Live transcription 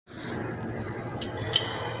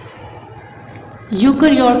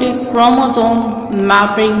Eukaryotic chromosome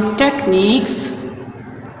mapping techniques.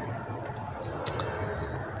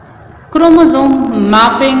 Chromosome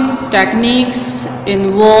mapping techniques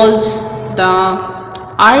involves the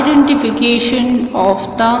identification of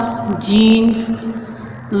the genes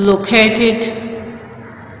located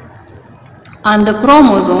on the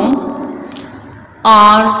chromosome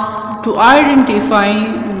or to identify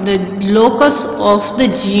the locus of the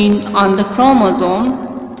gene on the chromosome,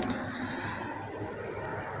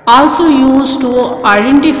 also used to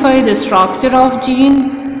identify the structure of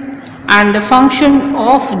gene and the function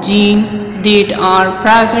of gene that are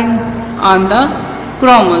present on the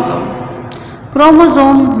chromosome.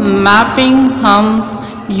 Chromosome mapping हम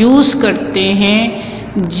use करते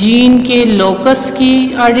हैं gene के locus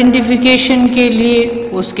की identification के लिए,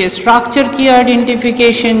 उसके structure की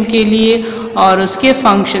identification के लिए और उसके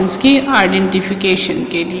फंक्शंस की आइडेंटिफिकेशन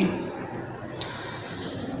के लिए.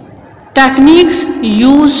 Techniques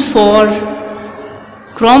used for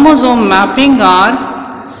chromosome mapping are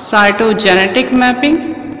cytogenetic mapping,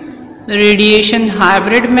 radiation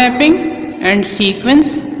hybrid mapping, and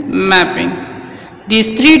sequence mapping. These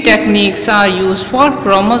three techniques are used for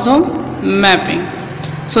chromosome mapping.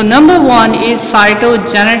 So number one is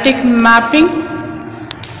cytogenetic mapping.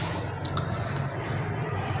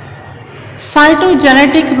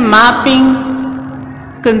 Cytogenetic mapping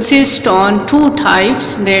consist on two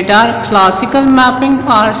types, that are classical mapping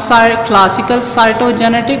or classical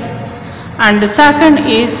cytogenetic, and the second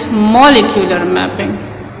is molecular mapping.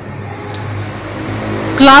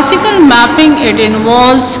 Classical mapping, it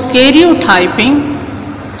involves karyotyping.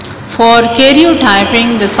 For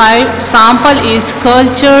karyotyping, the sample is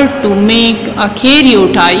cultured to make a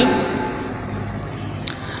karyotype,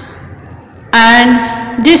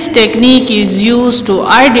 and this technique is used to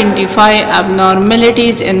identify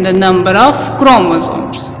abnormalities in the number of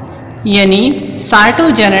chromosomes. यानी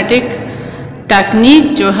cytogenetic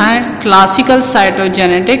technique जो है classical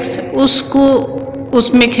cytogenetics,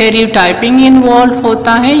 उसमें karyotyping involve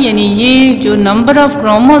होता है, यानी ये जो number of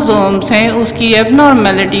chromosomes हैं उसकी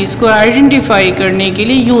एबनॉर्मेलिटीज़ को आइडेंटिफाई करने के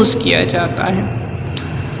लिए यूज़ किया जाता है.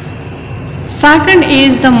 Second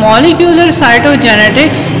is the molecular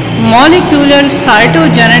cytogenetics. Molecular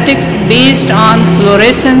cytogenetics based on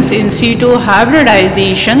fluorescence in situ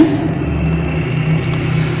hybridization.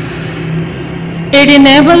 It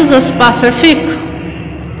enables a specific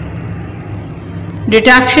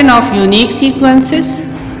detection of unique sequences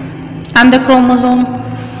and the chromosome.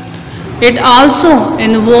 It also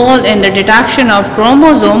involves in the detection of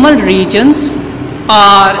chromosomal regions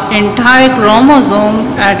or entire chromosome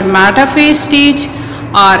at metaphase stage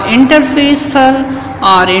or interphase cell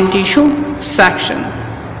or in tissue section.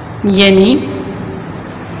 यानी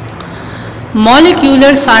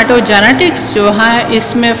molecular cytogenetics जो है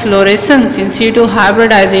इसमें fluorescence इन Situ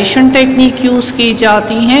hybridization technique use की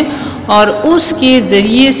जाती हैं और उसके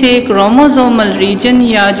ज़रिए से क्रोमोसोमल रीजन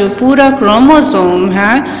या जो पूरा क्रोमोसोम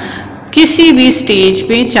है किसी भी स्टेज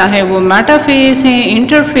पे, चाहे वो मेटाफेज हैं,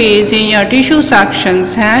 इंटरफेज हैं या टिश्यू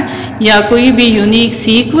सेक्शंस हैं या कोई भी यूनिक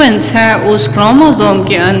सीक्वेंस है उस क्रोमोसोम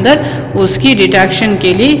के अंदर, उसकी डिटेक्शन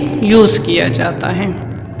के लिए यूज़ किया जाता है.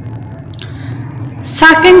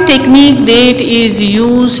 Second technique that is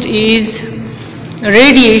used is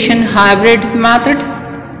radiation hybrid method.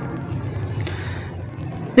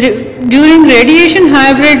 During radiation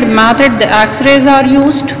hybrid method, the X-rays are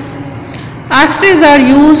used. X-rays are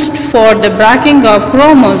used for the breaking of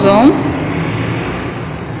chromosome,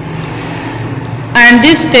 and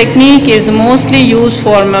this technique is mostly used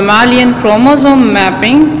for mammalian chromosome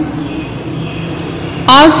mapping,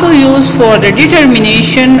 also used for the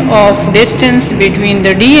determination of distance between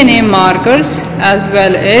the DNA markers as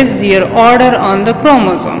well as their order on the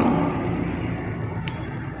chromosome.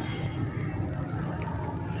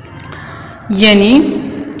 यानी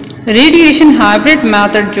radiation hybrid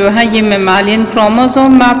method जो है ये मैमालियन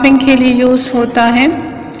chromosome mapping के लिए use होता है.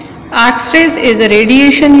 X-rays is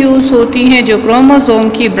radiation use होती हैं जो क्रोमोसोम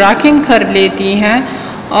की ब्रेकिंग कर लेती हैं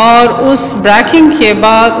और उस ब्रेकिंग के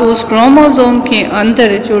बाद उस क्रोमोसोम के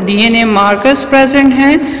अंदर जो डीएनए मार्कर्स प्रेजेंट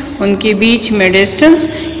हैं उनके बीच में डिस्टेंस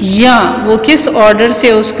या वो किस ऑर्डर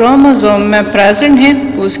से उस क्रोमोसोम में प्रेजेंट हैं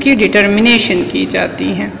उसकी डिटर्मिनेशन की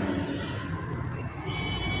जाती है.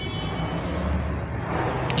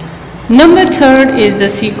 Number third is the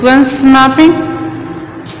sequence mapping.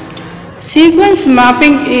 Sequence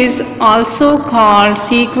mapping is also called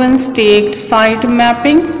sequence tagged site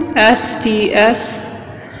mapping (STS),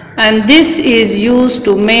 and this is used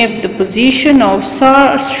to map the position of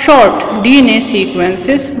short DNA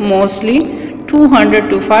sequences, mostly 200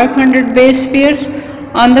 to 500 base pairs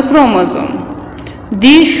on the chromosome.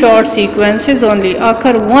 These short sequences only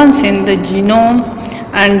occur once in the genome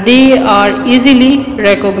and they are easily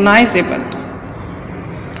recognizable.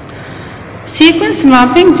 Sequence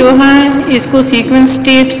mapping जो है इसको sequence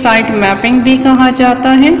tape site mapping भी कहा जाता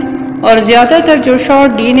है और ज़्यादातर जो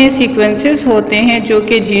शॉर्ट डीएनए सीक्वेंसेस होते हैं जो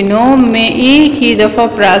कि जीनोम में एक ही दफ़ा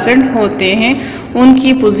प्रेजेंट होते हैं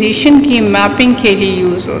उनकी पोजीशन की मैपिंग के लिए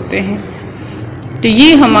यूज़ होते हैं। तो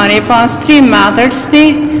ये हमारे पास 3 मेथड्स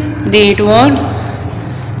थे, that were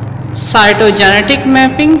cytogenetic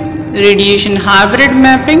mapping, radiation hybrid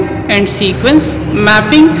mapping and sequence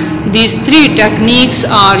mapping. These 3 techniques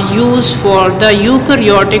are used for the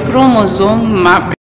eukaryotic chromosome mapping.